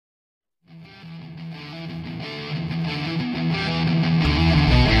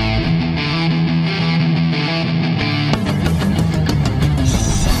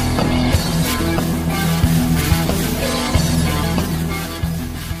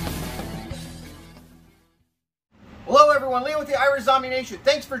everyone, Leo with the Irish Zombie Nation.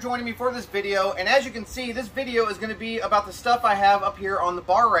 Thanks for joining me for this video, and as you can see, this video is going to be about the stuff I have up here on the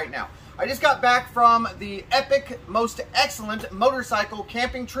bar right now. I just got back from the epic, most excellent motorcycle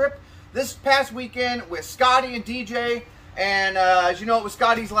camping trip this past weekend with Scotty and DJ, and as you know, it was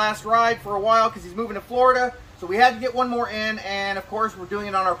Scotty's last ride for a while because he's moving to Florida, so we had to get one more in, and of course, we're doing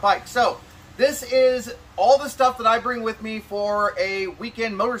it on our bike. So, this is all the stuff that I bring with me for a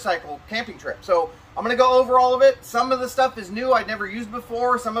weekend motorcycle camping trip. So, I'm going to go over all of it. Some of the stuff is new I'd never used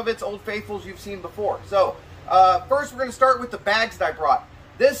before. Some of it's old faithfuls you've seen before. So, first we're going to start with the bags that I brought.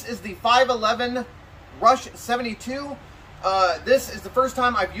 This is the 511 Rush 72. This is the first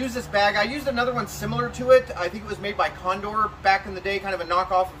time I've used this bag. I used another one similar to it. I think it was made by Condor back in the day, kind of a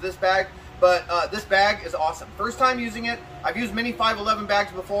knockoff of this bag. But this bag is awesome. First time using it. I've used many 511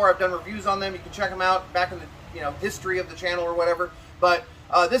 bags before. I've done reviews on them. You can check them out back in the history of the channel or whatever. But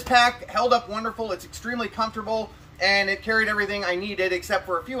this pack held up wonderful. It's extremely comfortable, and it carried everything I needed except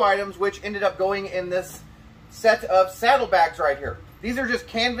for a few items, which ended up going in this set of saddlebags right here. These are just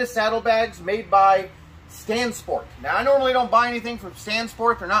canvas saddlebags made by Stansport. Now, I normally don't buy anything from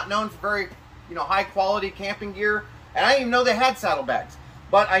Stansport. They're not known for very, high quality camping gear, and I didn't even know they had saddlebags.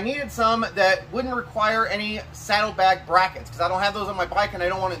 But I needed some that wouldn't require any saddlebag brackets because I don't have those on my bike and I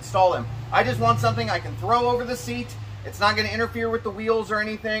don't want to install them. I just want something I can throw over the seat. It's not going to interfere with the wheels or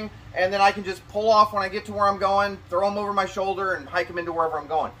anything, and then I can just pull off when I get to where I'm going, throw them over my shoulder, and hike them into wherever I'm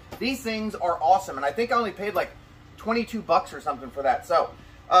going. These things are awesome, and I think I only paid like 22 bucks or something for that. So,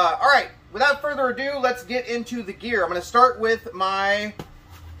 all right, without further ado, let's get into the gear. I'm going to start with my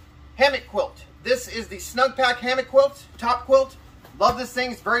hammock quilt. This is the Snug Pack hammock quilt, top quilt. Love this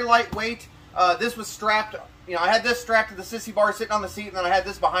thing. It's very lightweight. This was strapped, I had this strapped to the sissy bar sitting on the seat, and then I had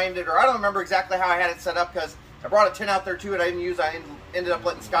this behind it, or I don't remember exactly how I had it set up because I brought a tin out there too, and I didn't use it. I ended up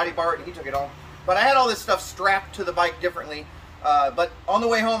letting Scotty borrow it, and he took it home. But I had all this stuff strapped to the bike differently. But on the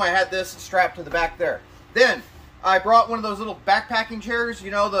way home, I had this strapped to the back there. Then, I brought one of those little backpacking chairs,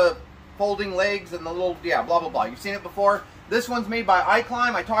 the folding legs and the little, blah, blah, blah. You've seen it before. This one's made by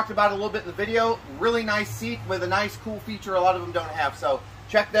iClimb. I talked about it a little bit in the video. Really nice seat with a nice, cool feature a lot of them don't have. So,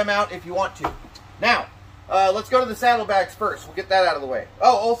 check them out if you want to. Now, let's go to the saddlebags first. We'll get that out of the way.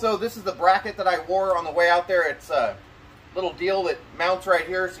 Oh, also, this is the bracket that I wore on the way out there. It's a little deal that mounts right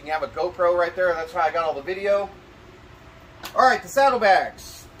here, so you can have a GoPro right there. That's how I got all the video. All right, the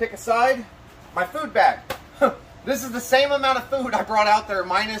saddlebags. Pick a side. My food bag. This is the same amount of food I brought out there,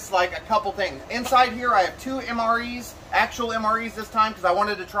 minus like a couple things. Inside here, I have 2 MREs, actual MREs this time, because I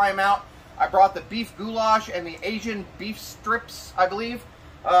wanted to try them out. I brought the beef goulash and the Asian beef strips, I believe.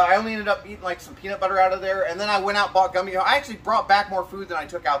 I only ended up eating like some peanut butter out of there, and then I went out and bought gummy. I actually brought back more food than I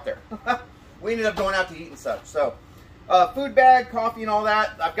took out there. We ended up going out to eat and such. So, food bag, coffee, and all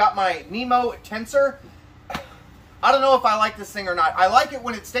that. I've got my Nemo tensor. I don't know if I like this thing or not. I like it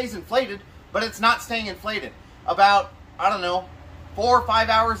when it stays inflated, but it's not staying inflated. About, I don't know, 4 or 5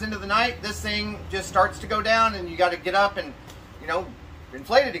 hours into the night, this thing just starts to go down, and you got to get up and,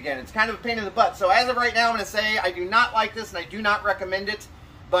 inflate it again. It's kind of a pain in the butt. So as of right now, I'm going to say I do not like this, and I do not recommend it.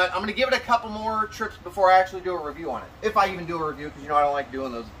 But I'm going to give it a couple more trips before I actually do a review on it. If I even do a review, because I don't like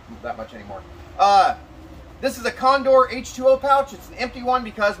doing those that much anymore. This is a Condor H2O pouch. It's an empty one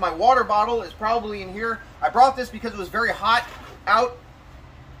because my water bottle is probably in here. I brought this because it was very hot out.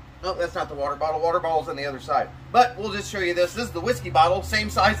 No, that's not the water bottle. Water bottle's on the other side. But we'll just show you this. This is the whiskey bottle, same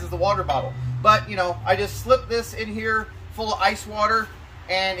size as the water bottle. But, I just slip this in here full of ice water,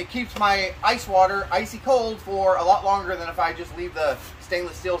 and it keeps my ice water icy cold for a lot longer than if I just leave the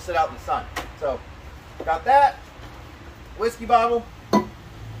stainless steel sit out in the sun. So, got that. Whiskey bottle.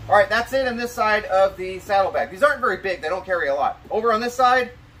 Alright, that's it on this side of the saddlebag. These aren't very big. They don't carry a lot. Over on this side,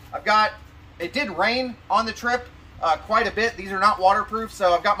 I've got, it did rain on the trip quite a bit. These are not waterproof,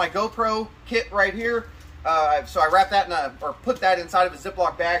 so I've got my GoPro kit right here. So I wrapped that in or put that inside of a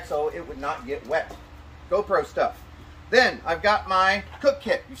Ziploc bag so it would not get wet. GoPro stuff. Then I've got my cook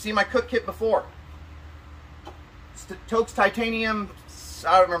kit. You've seen my cook kit before. It's Toaks titanium.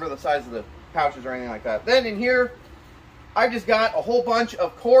 I don't remember the size of the pouches or anything like that. Then in here, I just got a whole bunch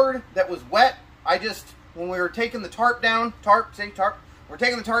of cord that was wet. When we were taking the tarp down, we're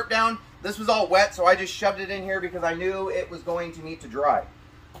taking the tarp down, this was all wet, so I just shoved it in here because I knew it was going to need to dry.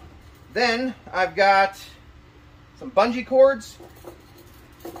 Then I've got some bungee cords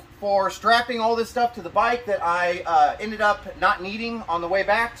for strapping all this stuff to the bike that I ended up not needing on the way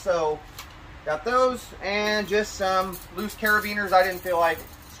back. So got those, and just some loose carabiners I didn't feel like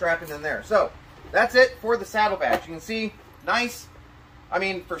strapping in there. So that's it for the saddlebags. You can see, nice. I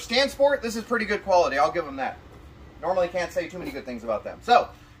mean, for Stansport, this is pretty good quality. I'll give them that. Normally can't say too many good things about them. So,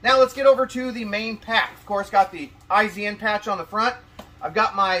 Now let's get over to the main pack. Of course, got the IZN patch on the front. I've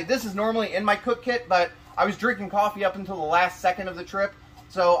got my, this is normally in my cook kit, but I was drinking coffee up until the last second of the trip.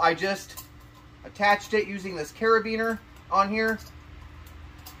 So I just attached it using this carabiner on here.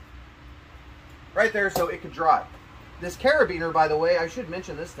 Right there so it could dry. This carabiner, by the way, I should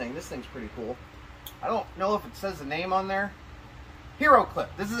mention this thing. This thing's pretty cool. I don't know if it says the name on there. Hero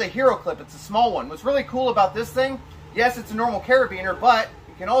Clip. This is a Hero Clip. It's a small one. What's really cool about this thing, yes, it's a normal carabiner, but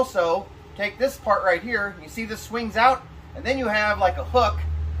you can also take this part right here. You see this swings out, and then you have like a hook.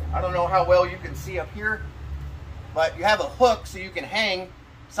 I don't know how well you can see up here, but you have a hook so you can hang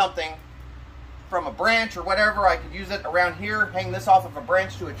something from a branch or whatever. I could use it around here, hang this off of a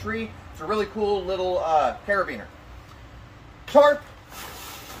branch to a tree. It's a really cool little carabiner. Tarp.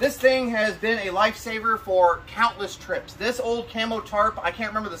 This thing has been a lifesaver for countless trips. This old camo tarp, I can't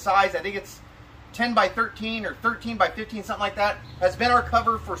remember the size, I think it's 10 by 13 or 13 by 15, something like that, has been our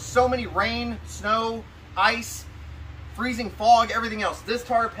cover for so many rain, snow, ice, freezing fog, everything else. This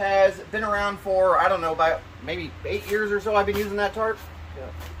tarp has been around for, I don't know, about maybe 8 years or so I've been using that tarp. Yeah,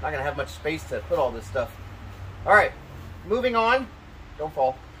 not going to have much space to put all this stuff. All right, moving on. Don't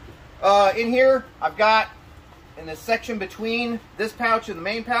fall. In here, I've got, in this section between this pouch and the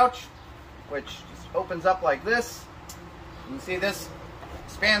main pouch, which just opens up like this. You can see this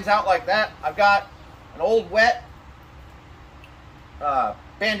spans out like that. I've got an old wet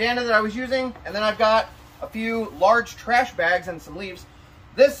bandana that I was using, and then I've got a few large trash bags and some leaves.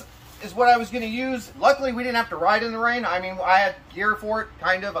 This is what I was going to use. Luckily, we didn't have to ride in the rain. I mean, I had gear for it,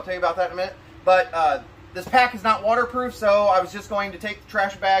 kind of. I'll tell you about that in a minute. But this pack is not waterproof, so I was just going to take the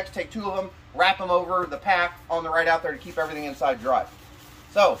trash bags, take 2 of them, wrap them over the pack on the ride out there to keep everything inside dry.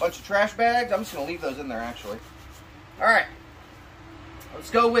 So, a bunch of trash bags. I'm just going to leave those in there, actually. All right. Let's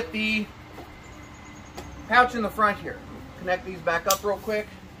go with the pouch in the front here. Connect these back up real quick.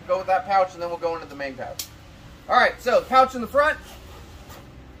 Go with that pouch, and then we'll go into the main pouch. All right, so the pouch in the front.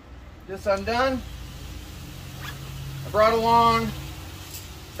 Just undone. I brought along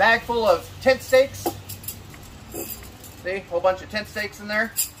a bag full of tent stakes. See, a whole bunch of tent stakes in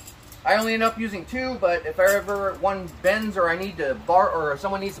there. I only end up using 2, but if ever one bends or I need to borrow, or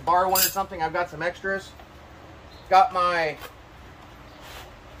someone needs to borrow one or something, I've got some extras. Got my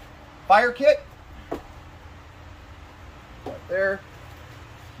fire kit. Right there.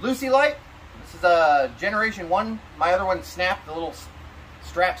 Lucy light. This is a Generation 1. My other one snapped, the little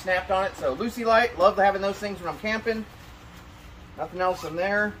strap snapped on it. So Lucy light. Love having those things when I'm camping. Nothing else in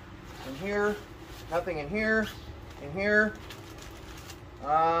there. In here. Nothing in here. In here.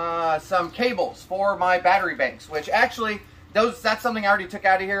 Some cables for my battery banks, which actually that's something I already took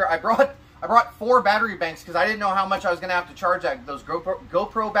out of here. I brought 4 battery banks because I didn't know how much I was going to have to charge those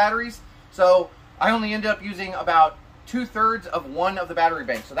GoPro batteries. So I only ended up using about 2/3 of one of the battery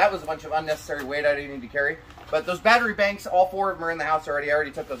banks. So that was a bunch of unnecessary weight I didn't need to carry. But those battery banks, all 4 of them are in the house already. I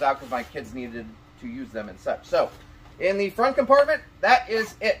already took those out because my kids needed to use them and such. So in the front compartment, that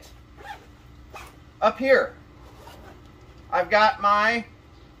is it. Up here, I've got my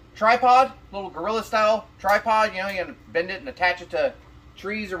tripod, little gorilla style tripod. You know, you can bend it and attach it to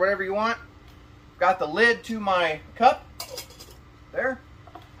trees or whatever you want. Got the lid to my cup. There.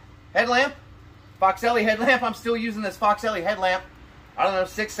 Headlamp. Foxelli headlamp. I'm still using this Foxelli headlamp, I don't know,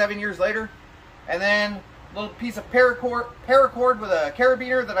 6-7 years later. And then a little piece of paracord with a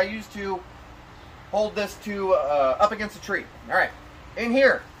carabiner that I use to hold this to up against a tree. All right. In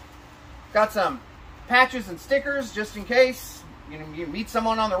here, got some patches and stickers just in case you meet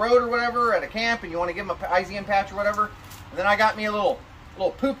someone on the road or whatever at a camp and you want to give them an IZN patch or whatever. And then I got me a little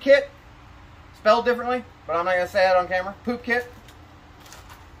poop kit, spelled differently, but I'm not going to say that on camera. Poop kit,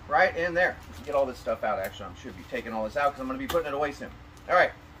 right in there. Get all this stuff out. Actually, I should be taking all this out because I'm going to be putting it away soon. All right,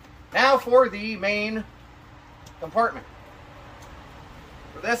 now for the main compartment.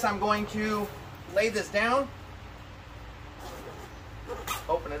 For this, I'm going to lay this down,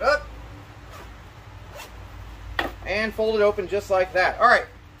 open it up, and fold it open just like that. All right,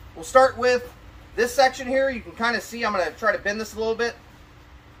 we'll start with this section here. You can kind of see I'm going to try to bend this a little bit.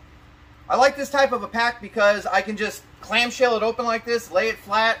 I like this type of a pack because I can just clamshell it open like this, lay it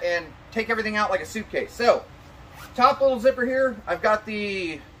flat, and take everything out like a suitcase. So, top little zipper here, I've got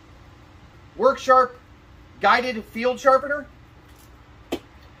the Work Sharp guided field sharpener.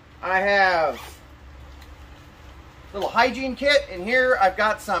 I have a little hygiene kit. In here, I've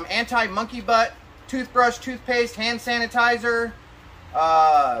got some anti-monkey butt toothbrush, toothpaste, hand sanitizer,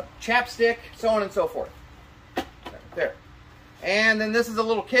 chapstick, so on and so forth. There. And then this is a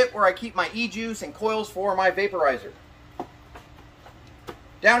little kit where I keep my e-juice and coils for my vaporizer.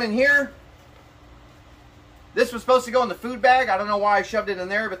 Down in here, This was supposed to go in the food bag. I don't know why I shoved it in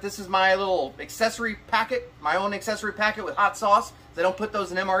there, but this is my little accessory packet, my own accessory packet with hot sauce. They don't put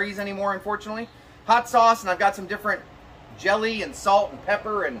those in MREs anymore, unfortunately. Hot sauce, and I've got some different jelly and salt and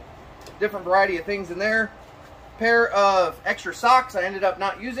pepper and different variety of things in there. Pair of extra socks I ended up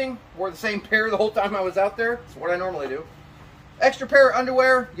not using. Wore the same pair the whole time I was out there. That's what I normally do. Extra pair of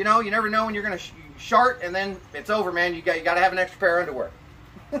underwear. You know, you never know when you're going to shart, and then it's over, man. You got to have an extra pair of underwear.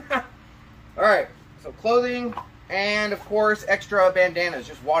 All right. So clothing, and of course extra bandanas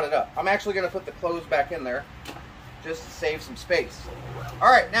just wadded up. I'm actually going to put the clothes back in there just to save some space.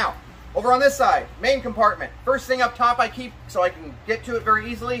 All right, now over on this side, main compartment. First thing up top I keep so I can get to it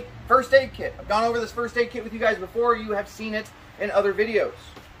very easily, first aid kit. I've gone over this first aid kit with you guys before. You have seen it in other videos.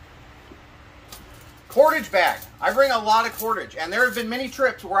 Cordage bag. I bring a lot of cordage, and there have been many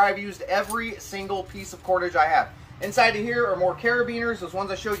trips where I've used every single piece of cordage I have. Inside of here are more carabiners, those ones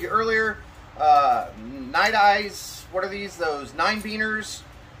I showed you earlier. Night eyes, what are these? Those 9-beaners.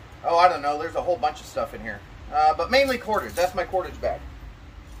 Oh, I don't know. There's a whole bunch of stuff in here. But mainly cordage. That's my cordage bag.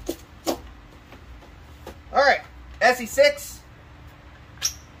 Alright, SE6.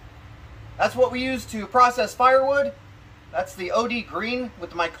 That's what we use to process firewood. That's the OD green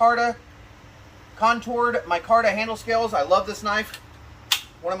with the micarta, contoured micarta handle scales. I love this knife.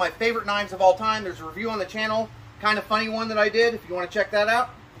 One of my favorite knives of all time. There's a review on the channel. Kind of funny one that I did, if you want to check that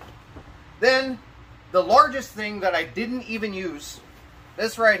out. Then, the largest thing that I didn't even use,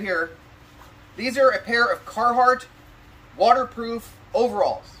 this right here. These are a pair of Carhartt waterproof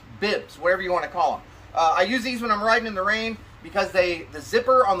overalls, bibs, whatever you want to call them. I use these when I'm riding in the rain because the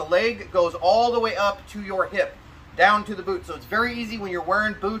zipper on the leg goes all the way up to your hip, down to the boot. So it's very easy when you're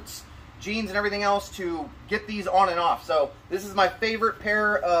wearing boots, jeans, and everything else to get these on and off. So this is my favorite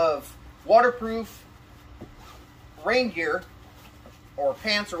pair of waterproof rain gear, or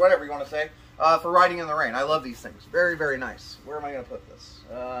pants, or whatever you want to say, for riding in the rain. I love these things. Very, very nice. Where am I going to put this?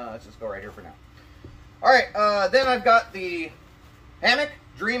 Let's just go right here for now. Alright, then I've got the hammock,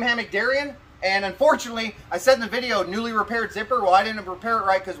 Dream Hammock Darien. And unfortunately, I said in the video, newly repaired zipper. Well, I didn't repair it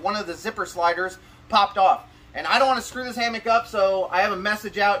right because one of the zipper sliders popped off. And I don't want to screw this hammock up, so I have a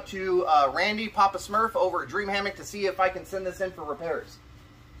message out to Randy, Papa Smurf, over at Dream Hammock to see if I can send this in for repairs.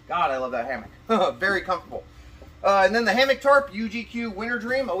 God, I love that hammock. Very comfortable. And then the hammock tarp, UGQ Winter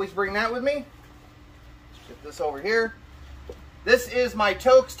Dream. Always bring that with me. Get this over here. This is my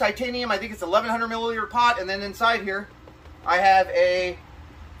Toaks Titanium. I think it's 1100 milliliter pot. And then inside here, I have a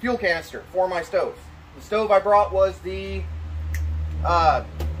fuel canister for my stove. The stove I brought was the Pocket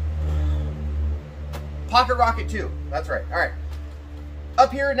Rocket 2. That's right. All right.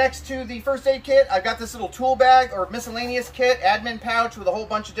 Up here next to the first aid kit, I've got this little tool bag or miscellaneous kit, admin pouch with a whole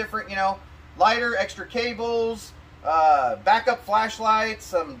bunch of different, you know, lighter, extra cables, backup flashlights,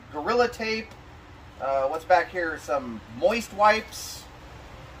 some Gorilla Tape, what's back here, some moist wipes,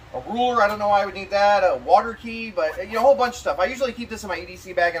 a ruler, I don't know why I would need that, a water key, but, you know, a whole bunch of stuff. I usually keep this in my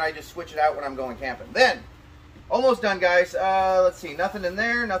EDC bag and I just switch it out when I'm going camping. Then, almost done, guys. Let's see, nothing in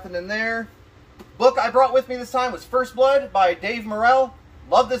there, nothing in there. Book I brought with me this time was First Blood by Dave Morrell.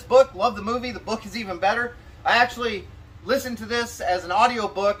 Love this book, love the movie. The book is even better. I actually listened to this as an audio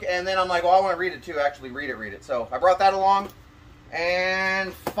book, and then I'm like, well, I want to read it too. Actually, read it. So I brought that along.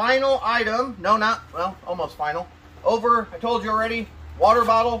 And final item, no, not, well, almost final. Over, I told you already, water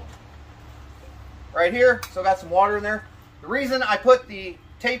bottle right here. So got some water in there. The reason I put the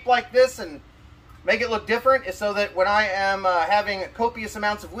tape like this and make it look different is so that when I am having copious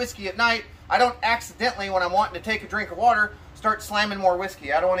amounts of whiskey at night, I don't accidentally, when I'm wanting to take a drink of water, start slamming more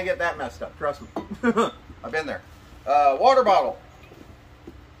whiskey. I don't want to get that messed up, trust me. I've been there. Water bottle.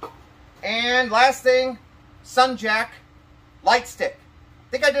 And last thing, Sunjack light stick.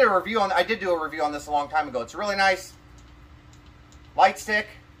 I think I did do a review on this a long time ago. It's a really nice light stick.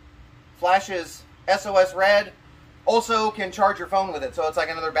 Flashes SOS red. Also can charge your phone with it, so it's like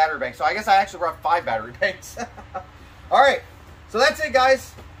another battery bank. So I guess I actually brought 5 battery banks. Alright, so that's it,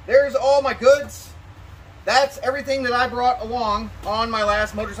 guys. There's all my goods. That's everything that I brought along on my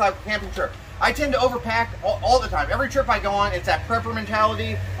last motorcycle camping trip. I tend to overpack all the time. Every trip I go on, it's that prepper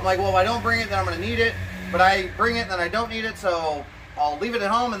mentality. I'm like, well, if I don't bring it, then I'm going to need it. But I bring it, then I don't need it, so I'll leave it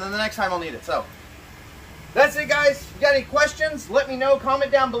at home, and then the next time I'll need it. So that's it, guys. If you got any questions, let me know.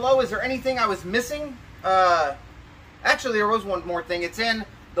 Comment down below. Is there anything I was missing? Actually, there was one more thing. It's in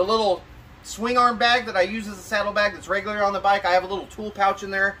the little swing arm bag that I use as a saddle bag that's regular on the bike. I have a little tool pouch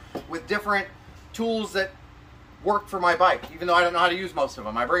in there with different tools that work for my bike, even though I don't know how to use most of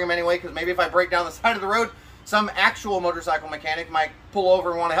them. I bring them anyway because maybe if I break down the side of the road, some actual motorcycle mechanic might pull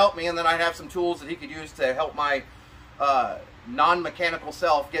over and want to help me, and then I'd have some tools that he could use to help my non-mechanical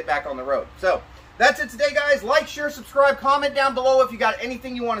self get back on the road. So That's it today, guys. Like, share, subscribe, comment down below if you got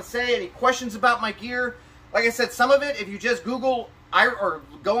anything you want to say, any questions about my gear. Like I said, some of it, if you just Google or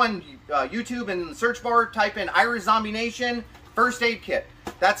go on YouTube and in the search bar, type in Ira Zombie Nation first aid kit.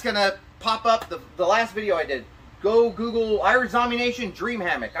 That's going to pop up the last video I did. Go Google Ira Zombie Nation Dream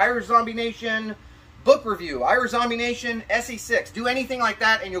Hammock, Ira Zombie Nation book review, Ira Zombie Nation SE6. Do anything like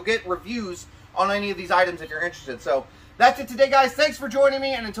that and you'll get reviews on any of these items if you're interested. So that's it today, guys. Thanks for joining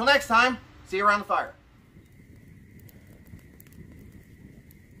me, and until next time, see you around the fire.